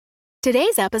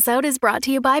Today's episode is brought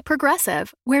to you by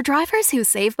Progressive, where drivers who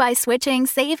save by switching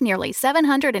save nearly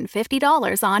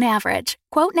 $750 on average.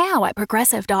 Quote now at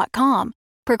Progressive.com.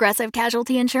 Progressive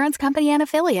Casualty Insurance Company and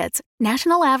Affiliates.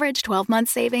 National average 12-month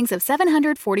savings of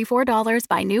 $744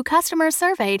 by new customers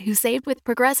surveyed who saved with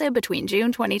Progressive between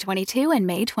June 2022 and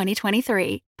May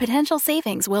 2023. Potential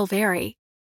savings will vary.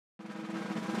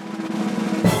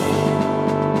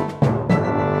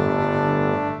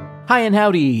 Hi and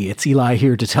howdy, it's Eli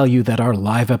here to tell you that our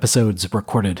live episodes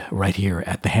recorded right here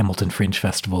at the Hamilton Fringe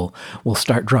Festival will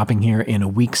start dropping here in a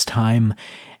week's time.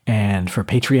 And for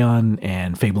Patreon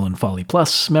and Fable and Folly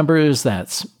Plus members,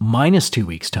 that's minus 2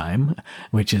 weeks' time,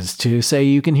 which is to say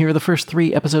you can hear the first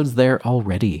 3 episodes there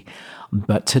already.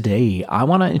 But today, I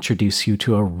want to introduce you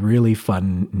to a really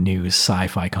fun new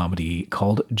sci-fi comedy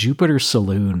called Jupiter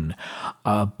Saloon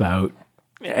about...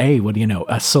 Hey, what do you know?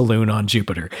 A saloon on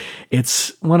Jupiter.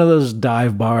 It's one of those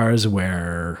dive bars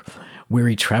where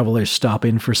weary travelers stop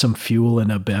in for some fuel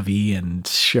and a bevy and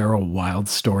share a wild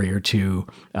story or two.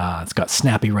 It's got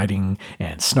snappy writing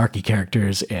and snarky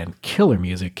characters and killer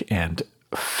music and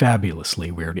fabulously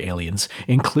weird aliens,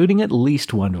 including at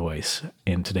least one voice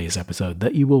in today's episode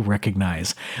that you will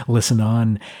recognize. Listen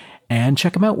on and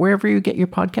check them out wherever you get your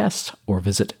podcasts or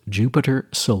visit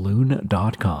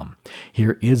jupitersaloon.com.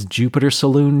 Here is Jupiter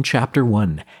Saloon Chapter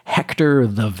 1, Hector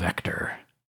the Vector.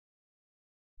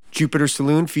 Jupiter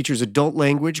Saloon features adult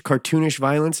language, cartoonish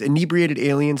violence, inebriated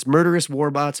aliens, murderous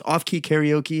warbots, off-key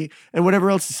karaoke, and whatever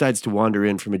else decides to wander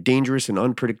in from a dangerous and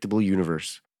unpredictable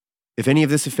universe. If any of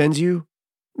this offends you,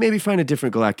 maybe find a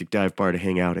different galactic dive bar to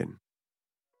hang out in.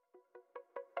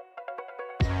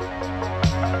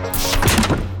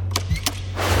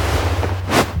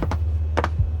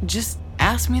 Just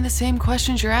ask me the same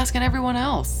questions you're asking everyone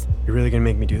else. You're really gonna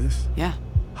make me do this? Yeah.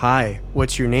 Hi,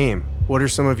 what's your name? What are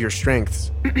some of your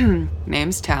strengths?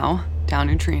 Name's Tau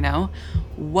Neutrino.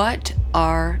 What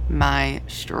are my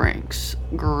strengths?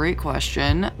 Great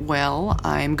question. Well,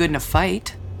 I'm good in a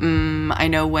fight. I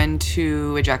know when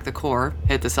to eject the core,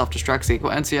 hit the self-destruct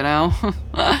sequence, you know?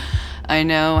 I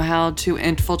know how to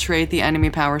infiltrate the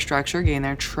enemy power structure, gain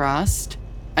their trust.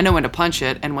 I know when to punch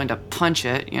it and when to punch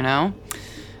it, you know?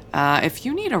 If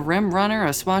you need a rim runner,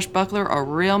 a swashbuckler, a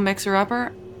real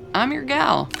mixer-upper, I'm your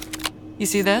gal. You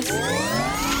see this?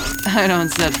 I don't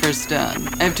set for stun.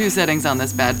 I have 2 settings on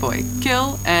this bad boy,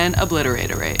 kill and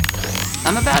obliterate.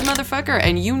 I'm a bad motherfucker,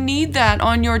 and you need that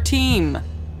on your team.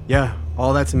 Yeah,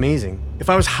 all that's amazing. If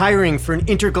I was hiring for an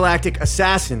intergalactic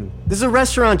assassin, this is a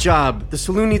restaurant job. The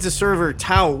saloon needs a server.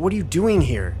 Tau, what are you doing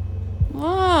here?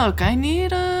 Look, I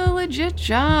need a legit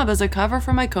job as a cover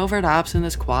for my covert ops in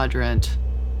this quadrant.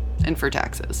 And for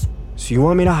taxes. So you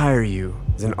want me to hire you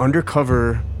as an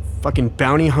undercover fucking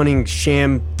bounty hunting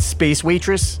sham space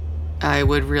waitress? I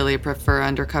would really prefer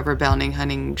undercover bounty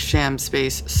hunting sham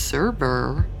space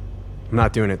server. I'm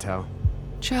not doing it, Tau.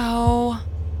 Joe.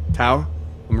 Tau,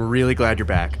 I'm really glad you're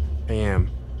back. I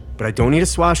am. But I don't need a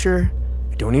swasher.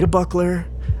 I don't need a buckler.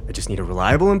 I just need a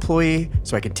reliable employee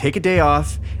so I can take a day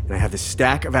off and I have this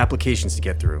stack of applications to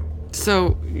get through.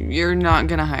 So you're not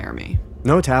gonna hire me?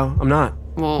 No, Tau, I'm not.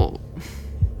 Well,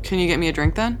 can you get me a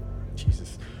drink then?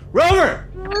 Jesus. Rover!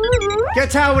 Get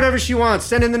Tau whatever she wants.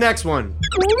 Send in the next one.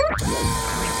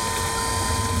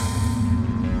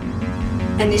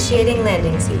 Initiating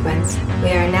landing sequence.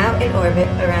 We are now in orbit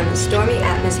around the stormy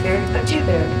atmosphere of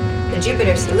Jupiter. The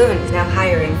Jupiter Saloon is now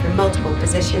hiring for multiple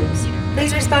positions.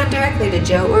 Please respond directly to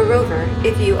Joe or Rover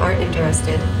if you are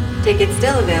interested. Tickets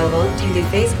still available to the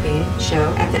Face Queen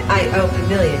show at the I.O.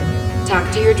 Pavilion.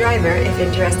 Talk to your driver if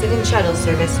interested in shuttle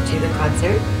service to the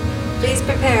concert. Please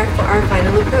prepare for our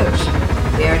final approach.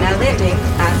 We are now landing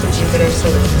at the Jupiter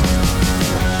Saloon.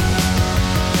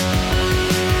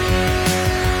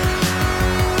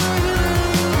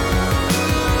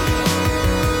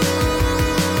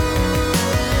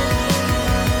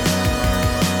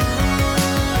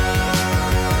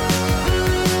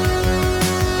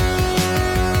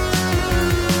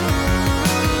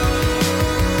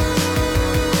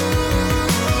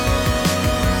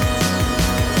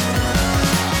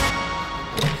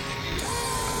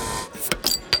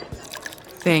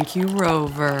 Thank you,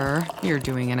 Rover. You're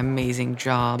doing an amazing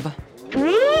job.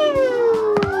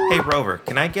 Hey, Rover,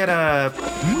 can I get a...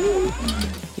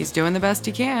 He's doing the best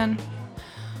he can.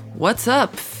 What's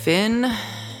up, Finn?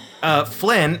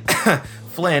 Flynn.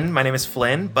 Flynn, my name is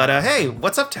Flynn, but hey,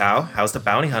 what's up, Tau? How's the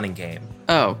bounty hunting game?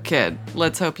 Oh, kid,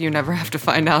 let's hope you never have to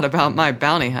find out about my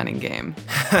bounty hunting game.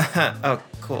 Oh,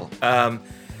 cool.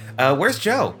 Where's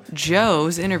Joe?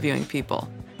 Joe's interviewing people.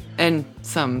 And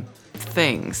some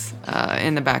things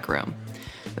in the back room.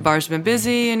 The bar's been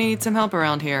busy and he needs some help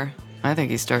around here. I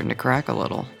think he's starting to crack a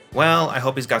little. Well, I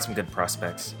hope he's got some good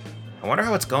prospects. I wonder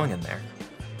how it's going in there.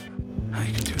 Oh,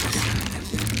 you can do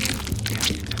this. You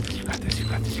got this, you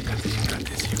got this, you got this, you got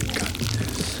this, you got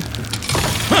this.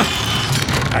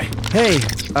 Hi. Hey,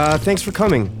 thanks for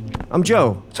coming. I'm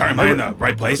Joe. Sorry, am I in the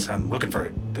right place? I'm looking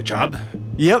for the job.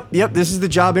 Yep, this is the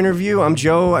job interview. I'm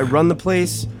Joe. I run the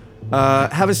place.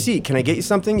 Have a seat. Can I get you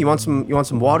something? You want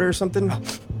some water or something? Oh.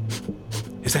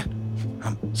 Is that?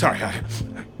 Sorry, I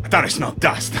thought I smelled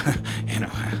dust.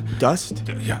 Dust?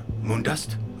 Yeah, moon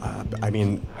dust.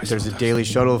 There's a daily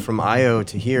shuttle from Io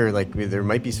to here. Like, there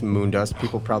might be some moon dust.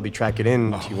 People probably track it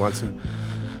in. Do you want some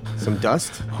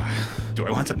dust? Do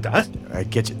I want some dust? I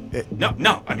get you.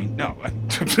 No. I mean, no.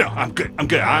 No, I'm good. I'm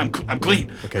good. I'm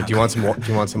clean. Okay. Do you want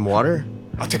some water?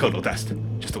 I'll take a little dust.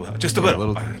 Just a little. Just a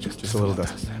little. Just a little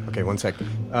dust. Okay, one sec.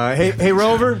 Hey,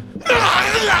 Rover.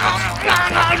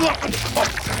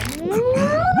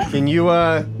 Can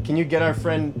you get our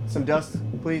friend some dust,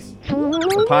 please?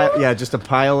 A pile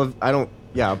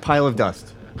of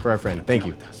dust for our friend. Thank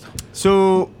you.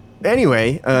 So,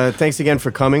 anyway, thanks again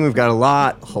for coming. We've got a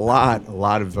lot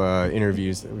of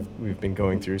interviews that we've been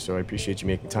going through, so I appreciate you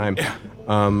making time. Yeah.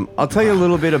 I'll tell you a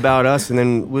little bit about us, and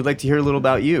then we'd like to hear a little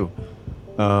about you.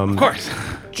 Of course.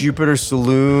 Jupiter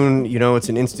Saloon, it's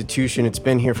an institution. It's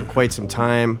been here for quite some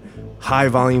time. High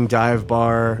volume dive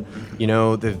bar.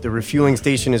 The refueling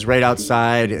station is right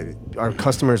outside. Our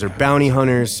customers are bounty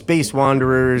hunters, space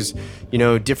wanderers,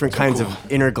 different kinds of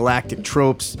intergalactic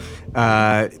tropes.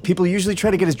 People usually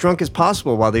try to get as drunk as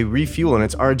possible while they refuel, and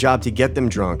it's our job to get them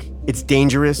drunk. It's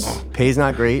dangerous, pay's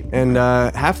not great, and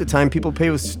half the time people pay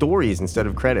with stories instead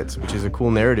of credits, which is a cool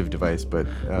narrative device, but,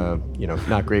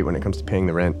 not great when it comes to paying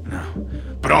the rent. No.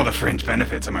 But all the fringe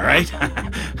benefits, am I right?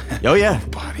 Oh, yeah.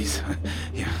 Bodies.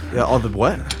 Yeah. Yeah, all the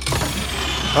what?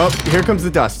 Oh, here comes the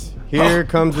dust. Here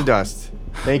comes the dust.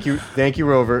 Thank you,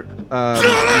 Rover.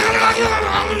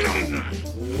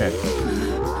 Okay.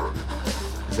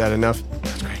 Is that enough?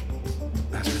 That's great.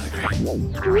 That's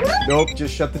really great. Nope,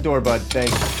 just shut the door, bud.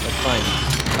 Thanks. That's fine.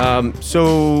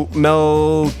 So,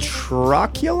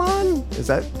 Meltroculon? Is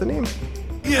that the name?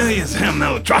 Yeah, yes, I'm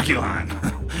Meltroculon.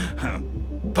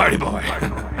 Party boy.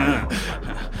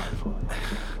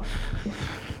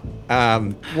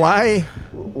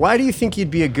 Why do you think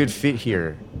you'd be a good fit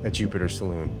here at Jupiter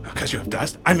Saloon? Because you have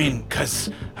dust? I mean, because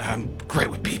I'm great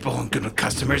with people and good with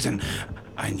customers, and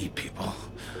I need people.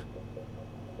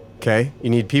 Okay, you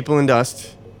need people and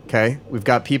dust. Okay, we've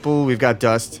got people, we've got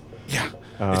dust. Yeah,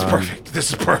 it's perfect. This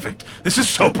is perfect. This is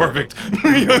so perfect.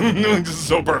 This is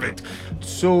so perfect.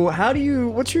 So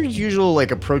what's your usual,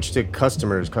 approach to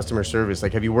customer service?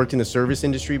 Have you worked in the service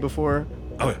industry before?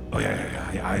 Oh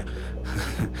yeah.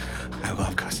 I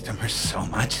love customers so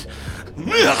much.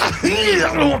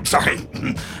 Sorry.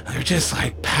 They're just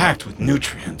packed with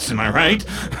nutrients, am I right?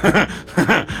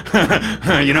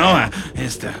 I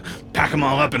used to pack them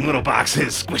all up in little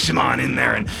boxes, squish them on in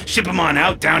there, and ship them on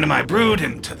out down to my brood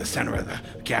and to the center of the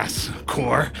gas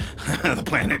core, the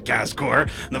planet gas core,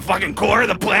 the fucking core of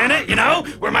the planet,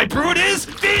 where my brood is.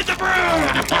 Feed the brood!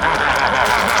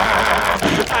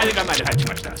 I think I might have had too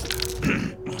much dust.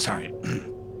 Sorry.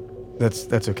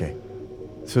 That's okay.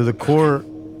 So the core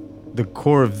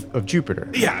of Jupiter.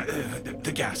 Yeah,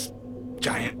 the gas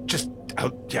giant just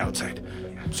outside.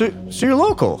 So you're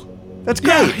local. That's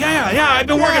great. Yeah. I've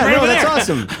been working right over there. That's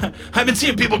awesome. I've been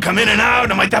seeing people come in and out,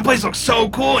 and I'm like, that place looks so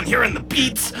cool, and hearing the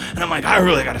beats, and I'm like, I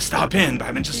really got to stop in, but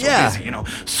I've been just so busy,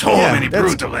 so many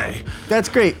brood delay. That's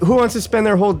great. Who wants to spend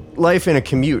their whole life in a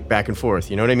commute back and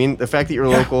forth? You know what I mean? The fact that you're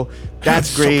local,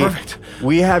 that's great. So perfect.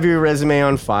 We have your resume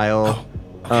on file,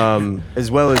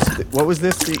 as well as what was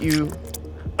this that you?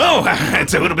 Oh,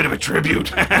 it's a little bit of a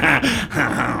tribute.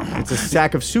 It's a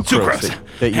sack of sucrose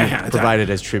that you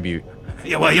provided as tribute.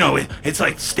 Yeah, well, it's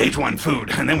like stage 1 food,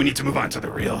 and then we need to move on to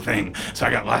the real thing. So I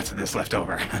got lots of this left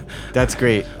over. That's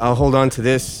great. I'll hold on to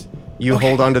this. You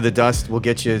hold on to the dust. We'll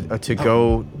get you a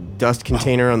to-go dust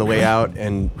container on the way out.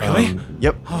 And really?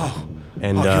 Yep. Oh.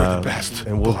 And you're the best.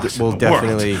 And we'll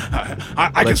definitely.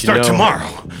 I can start tomorrow.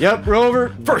 Yep, Rover.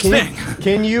 First thing.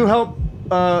 Can you help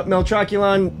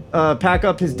Meltroculon pack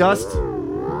up his dust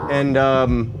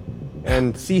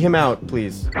and see him out,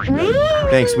 please?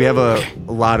 Thanks. We have a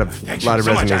lot of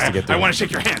resumes to get through. I want to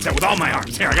shake your hands with all my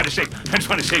arms. Here, I just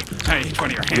want to shake each one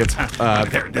of your hands. I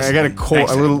got a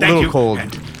little cold.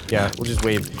 Yeah, we'll just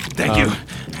wave. Thank you.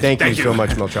 Thank you so much,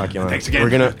 Meltroculon. Thanks again.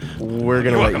 We're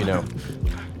gonna let you know.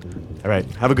 All right.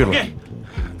 Have a good one. Okay.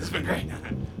 This has been great.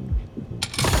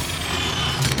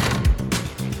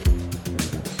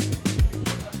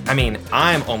 I mean,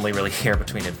 I'm only really here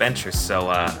between adventures,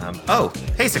 so, oh,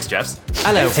 hey, Six Jeffs.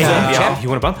 Hello, Hey, Jeff. you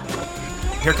want a bump?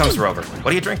 here comes Rover.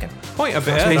 What are you drinking? Point a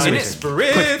bit.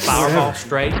 Spritz. Powerball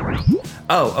straight.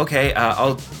 Oh, okay.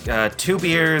 I'll 2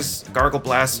 beers, Gargle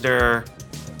Blaster,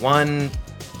 1,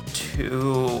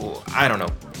 2, I don't know,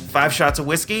 5 shots of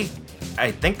whiskey.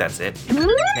 I think that's it.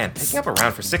 Man, picking up a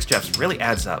round for 6 Jeffs really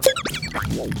adds up.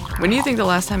 When do you think the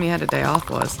last time you had a day off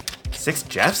was? 6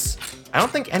 Jeffs? I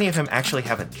don't think any of them actually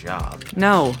have a job.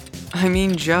 No, I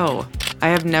mean Joe. I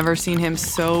have never seen him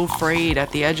so frayed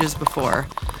at the edges before.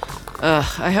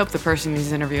 I hope the person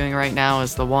he's interviewing right now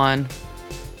is the one.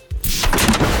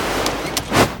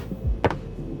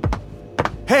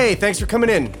 Hey, thanks for coming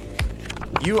in.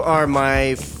 You are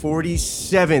my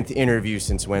 47th interview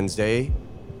since Wednesday.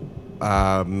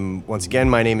 Once again,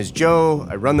 my name is Joe.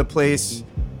 I run the place.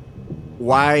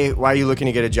 Why are you looking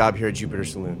to get a job here at Jupiter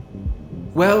Saloon?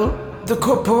 Well, the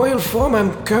corporeal form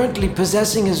I'm currently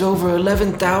possessing is over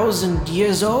 11,000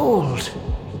 years old.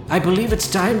 I believe it's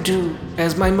time to,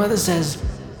 as my mother says,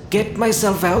 get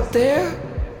myself out there.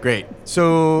 Great.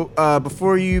 So,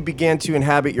 before you began to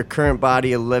inhabit your current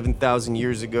body 11,000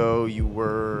 years ago, you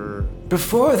were...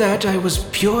 Before that, I was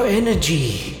pure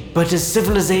energy. But as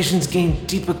civilizations gained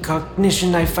deeper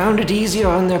cognition, I found it easier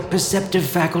on their perceptive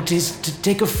faculties to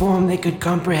take a form they could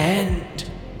comprehend.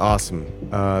 Awesome.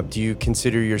 Do you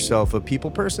consider yourself a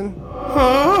people person?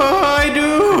 I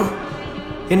do!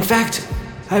 In fact,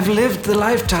 I've lived the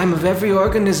lifetime of every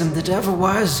organism that ever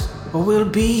was or will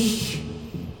be.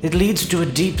 It leads to a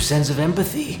deep sense of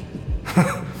empathy,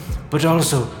 but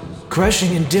also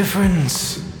crushing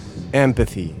indifference.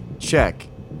 Empathy. Check.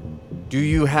 Do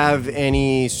you have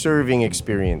any serving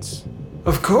experience?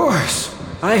 Of course.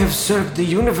 I have served the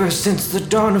universe since the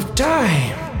dawn of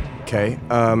time. Okay,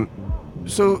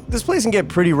 so this place can get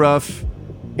pretty rough.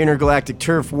 Intergalactic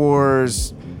turf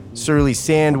wars, surly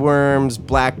sandworms,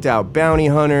 blacked out bounty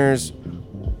hunters.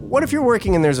 What if you're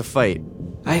working and there's a fight?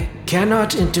 I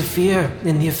cannot interfere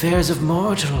in the affairs of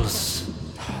mortals.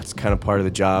 It's kind of part of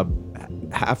the job.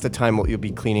 Half the time what you'll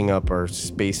be cleaning up are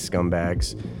space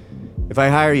scumbags. If I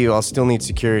hire you, I'll still need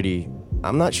security.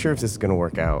 I'm not sure if this is gonna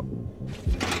work out.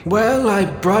 Well, I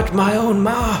brought my own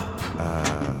mop.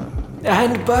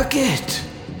 And bucket.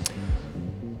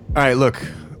 Alright, look,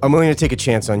 I'm willing to take a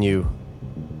chance on you.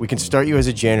 We can start you as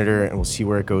a janitor and we'll see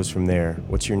where it goes from there.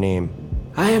 What's your name?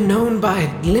 I am known by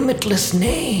limitless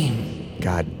name.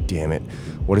 God damn it.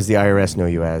 What does the IRS know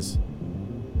you as?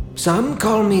 Some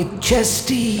call me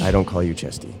Chesty. I don't call you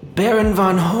Chesty. Baron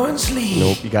von Hornsley.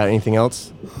 Nope, you got anything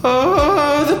else?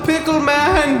 Oh, the Pickle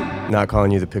Man. Not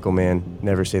calling you the Pickle Man.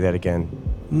 Never say that again.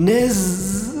 Nisbet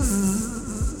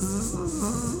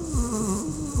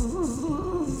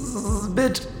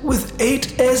with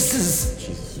 8 S's.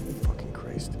 Jesus fucking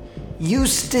Christ.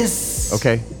 Eustace.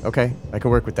 Okay, I can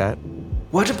work with that.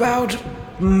 What about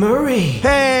Murray?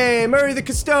 Hey, Murray the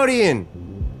custodian!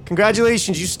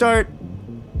 Congratulations, you start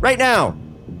right now.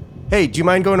 Hey, do you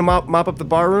mind going to mop up the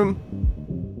bar room?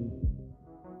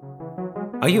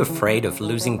 Are you afraid of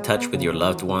losing touch with your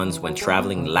loved ones when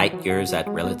traveling light years at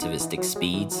relativistic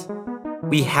speeds?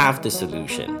 We have the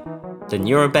solution. The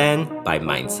Neuroband by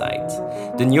Mindsight.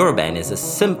 The Neuroband is a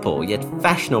simple yet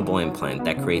fashionable implant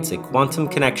that creates a quantum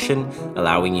connection,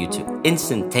 allowing you to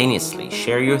instantaneously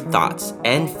share your thoughts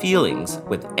and feelings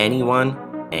with anyone,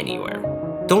 anywhere.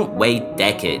 Don't wait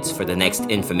decades for the next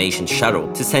information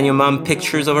shuttle to send your mom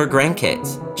pictures of her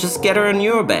grandkids. Just get her a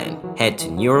Neuroband. Head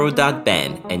to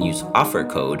neuro.band and use offer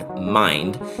code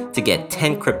MIND to get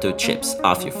 10 crypto chips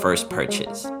off your first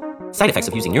purchase. Side effects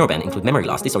of using Neuroband include memory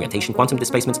loss, disorientation, quantum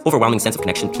displacements, overwhelming sense of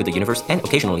connection to the universe, and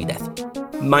occasionally death.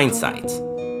 Mindsight,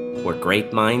 where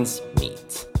great minds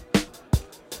meet.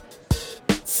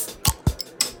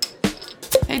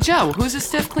 Hey Joe, who's a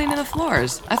stiff cleaning the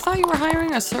floors? I thought you were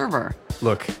hiring a server.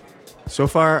 Look, so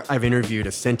far I've interviewed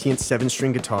a sentient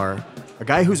 7-string guitar, a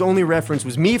guy whose only reference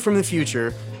was me from the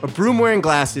future, a broom wearing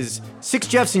glasses, 6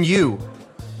 Jeffs and you.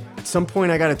 At some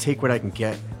point I gotta take what I can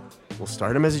get. We'll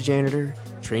start him as a janitor,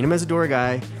 train him as a door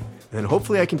guy, and then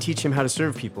hopefully I can teach him how to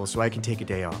serve people so I can take a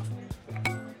day off.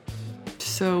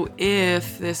 So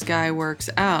if this guy works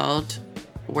out,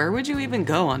 where would you even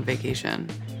go on vacation?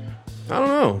 I don't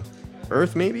know.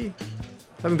 Earth, maybe?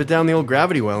 Haven't been down the old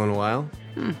gravity well in a while.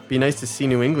 Be nice to see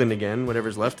New England again,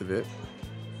 whatever's left of it.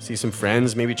 See some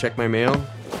friends, maybe check my mail.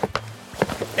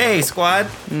 Hey, squad.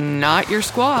 Not your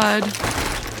squad.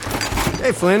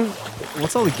 Hey, Flynn.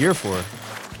 What's all the gear for?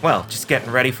 Well, just getting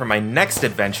ready for my next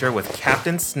adventure with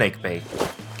Captain Snakebait.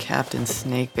 Captain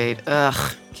Snakebait.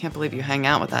 Ugh, can't believe you hang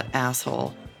out with that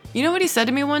asshole. You know what he said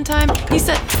to me one time? He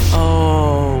said,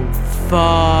 "Oh,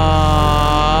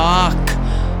 fuck.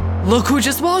 Look who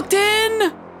just walked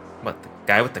in." What, the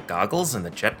guy with the goggles and the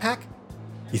jetpack?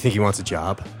 You think he wants a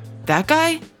job? That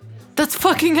guy? That's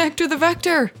fucking Hector the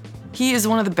Vector. He is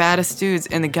one of the baddest dudes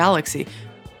in the galaxy.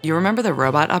 You remember the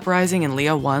robot uprising in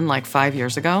Leo 1 like 5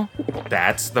 years ago?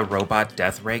 That's the robot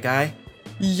death ray guy?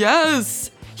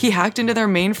 Yes! He hacked into their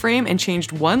mainframe and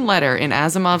changed one letter in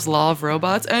Asimov's Law of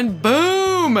Robots, and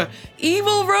boom!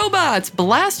 Evil robots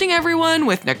blasting everyone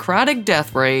with necrotic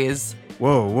death rays.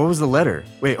 Whoa, what was the letter?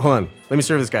 Wait, hold on. Let me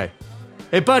serve this guy.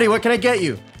 Hey, buddy, what can I get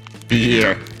you?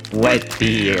 Beer. Wet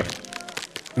beer.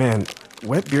 Man,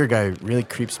 wet beer guy really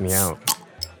creeps me out.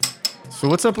 So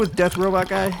what's up with Death Robot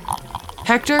Guy?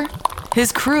 Hector,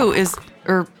 his crew is,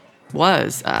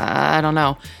 was, I don't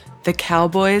know, the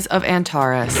Cowboys of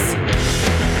Antares.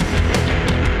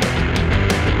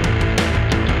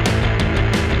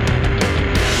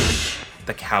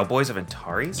 The Cowboys of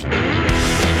Antares?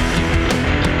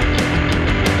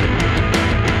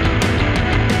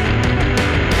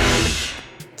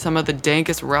 Some of the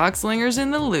dankest rock slingers in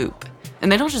the loop.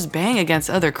 And they don't just bang against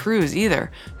other crews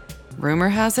either. Rumor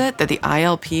has it that the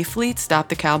ILP fleet stopped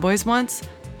the Cowboys once.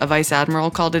 A vice admiral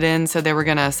called it in, said they were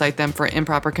gonna cite them for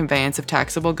improper conveyance of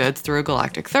taxable goods through a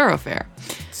galactic thoroughfare.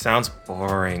 Sounds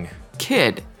boring.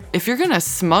 Kid, if you're gonna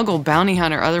smuggle, bounty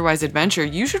hunt, or otherwise adventure,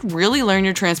 you should really learn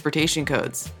your transportation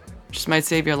codes. Just might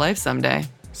save your life someday.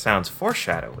 Sounds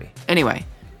foreshadowy. Anyway,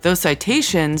 those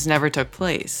citations never took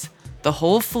place. The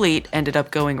whole fleet ended up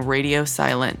going radio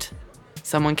silent.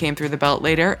 Someone came through the belt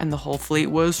later and the whole fleet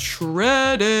was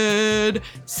shredded.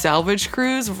 Salvage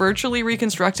crews virtually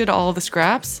reconstructed all the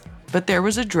scraps, but there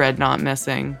was a dreadnought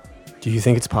missing. Do you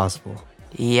think it's possible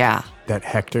Yeah, that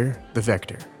Hector the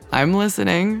Vector I'm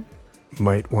listening.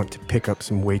 might want to pick up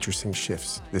some waitressing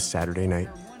shifts this Saturday night?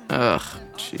 Ugh,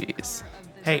 jeez.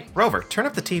 Hey, Rover, turn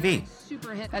up the TV.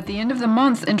 At the end of the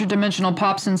month, interdimensional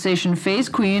pop sensation Phase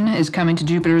Queen is coming to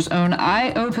Jupiter's own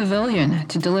I.O. Pavilion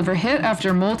to deliver hit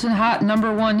after molten hot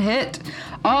 #1 hit.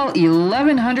 All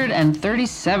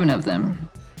 1,137 of them.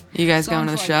 You guys going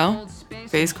to the show?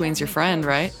 Phase Queen's your friend,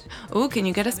 right? Ooh, can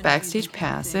you get us backstage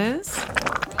passes?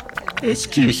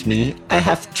 Excuse me, I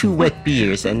have 2 wet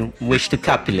beers and wish to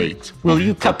copulate. Will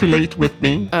you copulate with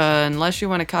me? Unless you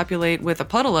want to copulate with a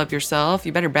puddle of yourself,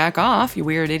 you better back off, you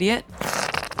weird idiot.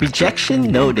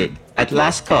 Rejection noted. At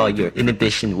last call, your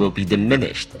inhibition will be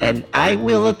diminished, and I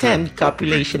will attempt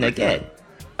copulation again.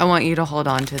 I want you to hold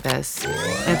on to this.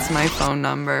 It's my phone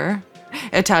number.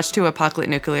 Attached to a pocket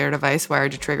nuclear device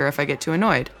wired to trigger if I get too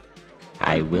annoyed.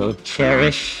 I will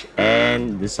cherish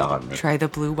and disarm it. Try the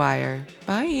blue wire.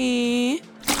 Bye.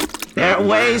 There are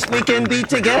ways we can be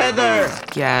together.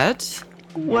 Get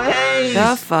Ways.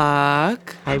 the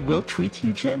fuck I will treat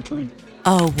you gently.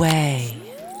 away.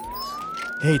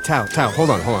 Hey, Tao, hold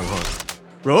on.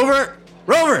 Rover!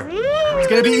 It's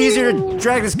gonna be easier to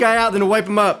drag this guy out than to wipe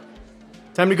him up.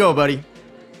 Time to go, buddy.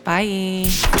 Bye.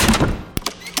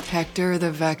 Hector the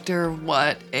Vector,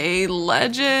 what a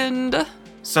legend.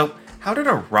 So, how did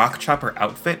a rock chopper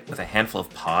outfit with a handful of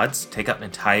pods take up an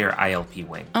entire ILP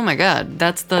wing? Oh my god,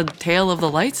 that's the tale of the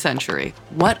light century.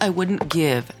 What I wouldn't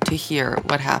give to hear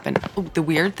what happened. Oh, the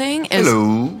weird thing is...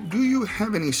 Hello, do you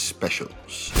have any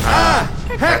specials?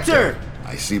 Hector!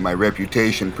 I see my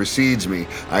reputation precedes me.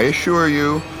 I assure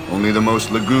you, only the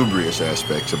most lugubrious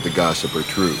aspects of the gossip are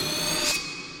true.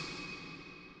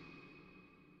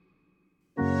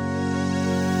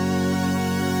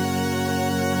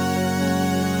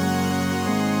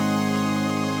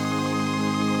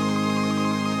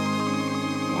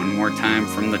 One more time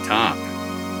from the top.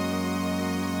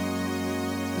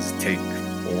 Does it take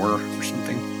 4 or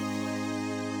something?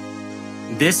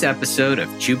 This episode of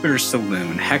Jupiter's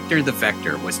Saloon, Hector the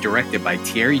Vector, was directed by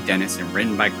Thierry Dennis and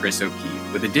written by Chris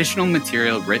O'Keefe, with additional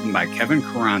material written by Kevin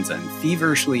Carranza and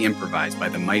feverishly improvised by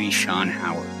the mighty Sean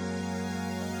Howard.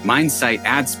 Mindsight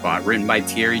ad spot written by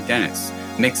Thierry Dennis,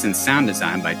 mix and sound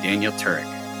design by Daniel Turek.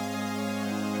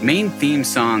 Main theme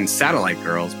song Satellite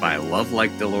Girls by Love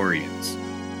Like DeLoreans.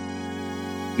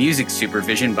 Music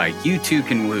supervision by U2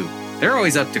 Can Woo. They're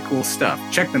always up to cool stuff.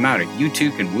 Check them out at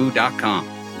u2canwoo.com.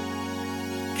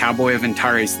 Cowboy of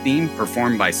Antares theme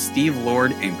performed by Steve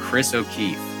Lord and Chris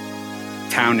O'Keefe.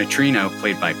 Tao Neutrino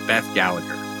played by Beth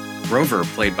Gallagher. Rover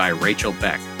played by Rachel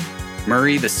Beck.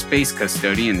 Murray the Space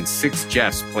Custodian and 6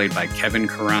 Jeffs played by Kevin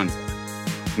Carranza.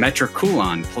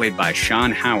 Metrocoulon played by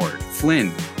Sean Howard.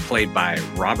 Flynn played by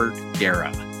Robert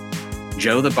Guerra.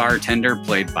 Joe the Bartender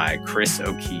played by Chris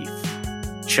O'Keefe.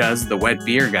 Chuz the Wet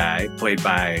Beer Guy played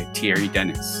by Thierry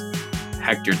Dennis.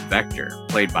 Hector the Vector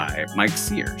played by Mike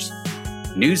Sears.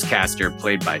 Newscaster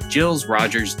played by Jills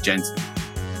Rogers Jensen,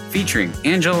 featuring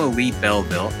Angela Lee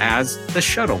Belleville as the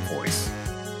Shuttle Voice.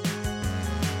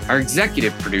 Our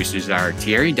executive producers are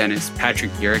Thierry Dennis,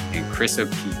 Patrick Garrick, and Chris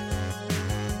O'Keefe.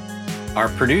 Our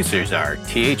producers are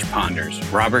T.H. Ponders,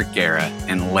 Robert Guerra,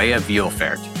 and Leah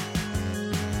Vielfert.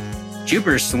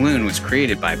 Jupiter's Saloon was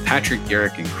created by Patrick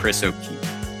Garrick and Chris O'Keefe.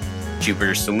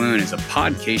 Jupiter Saloon is a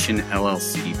Podcation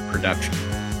LLC production.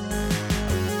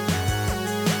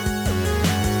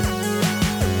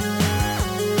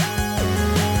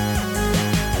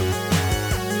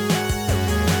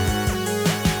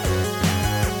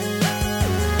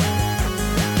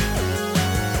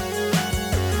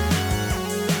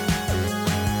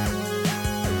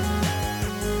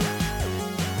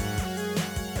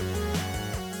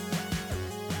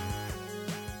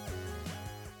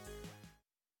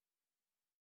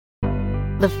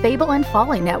 The Fable and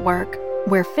Folly Network,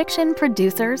 where fiction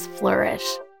producers flourish.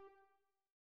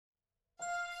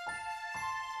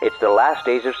 It's the last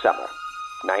days of summer,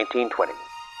 1920.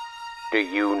 Do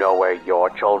you know where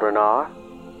your children are?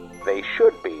 They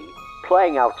should be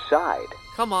playing outside.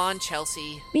 Come on,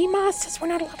 Chelsea. Mima says we're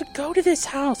not allowed to go to this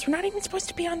house. We're not even supposed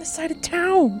to be on this side of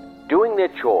town. Doing their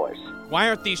chores. Why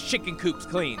aren't these chicken coops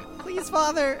clean? Please,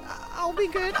 Father. I'll be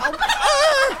good.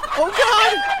 Oh,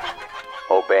 God!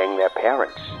 Obeying their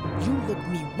parents. You look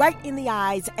me right in the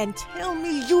eyes and tell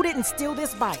me you didn't steal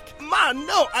this bike. Ma,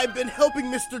 no, I've been helping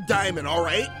Mr. Diamond, all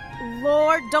right?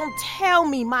 Lord, don't tell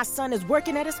me my son is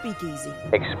working at a speakeasy.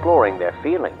 Exploring their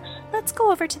feelings. Let's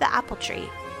go over to the apple tree.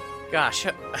 Gosh,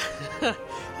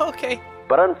 okay.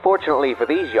 But unfortunately for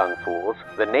these young fools,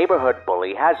 the neighborhood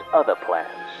bully has other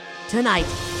plans. Tonight,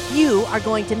 you are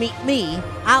going to meet me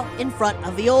out in front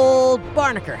of the old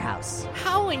Barnaker house.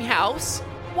 Howling house?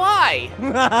 Why?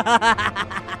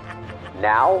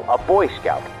 Now, a Boy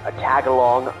Scout, a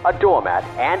tag-along, a doormat,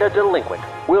 and a delinquent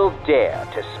will dare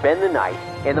to spend the night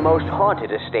in the most haunted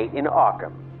estate in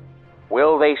Arkham.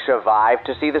 Will they survive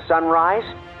to see the sunrise,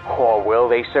 or will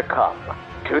they succumb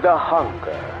to the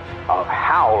hunger of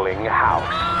Howling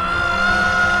House?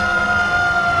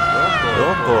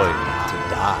 You're going to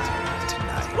die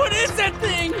tonight. What is that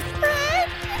thing?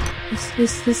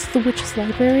 Is this the witch's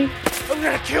library? I'm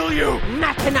gonna kill you!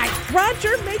 Not tonight.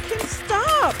 Roger, make him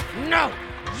stop. No,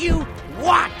 you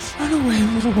watch! Run away,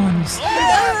 little ones.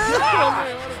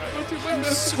 I'm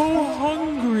so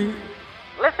hungry.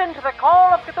 Listen to the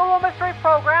Call of Cthulhu Mystery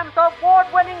Program's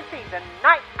award-winning season,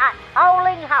 Night at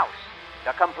Howling House.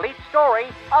 The complete story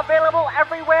available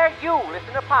everywhere you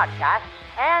listen to podcasts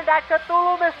and at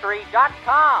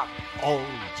CthulhuMystery.com. All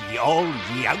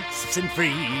the outs and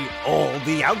free, all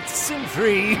the outs and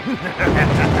free.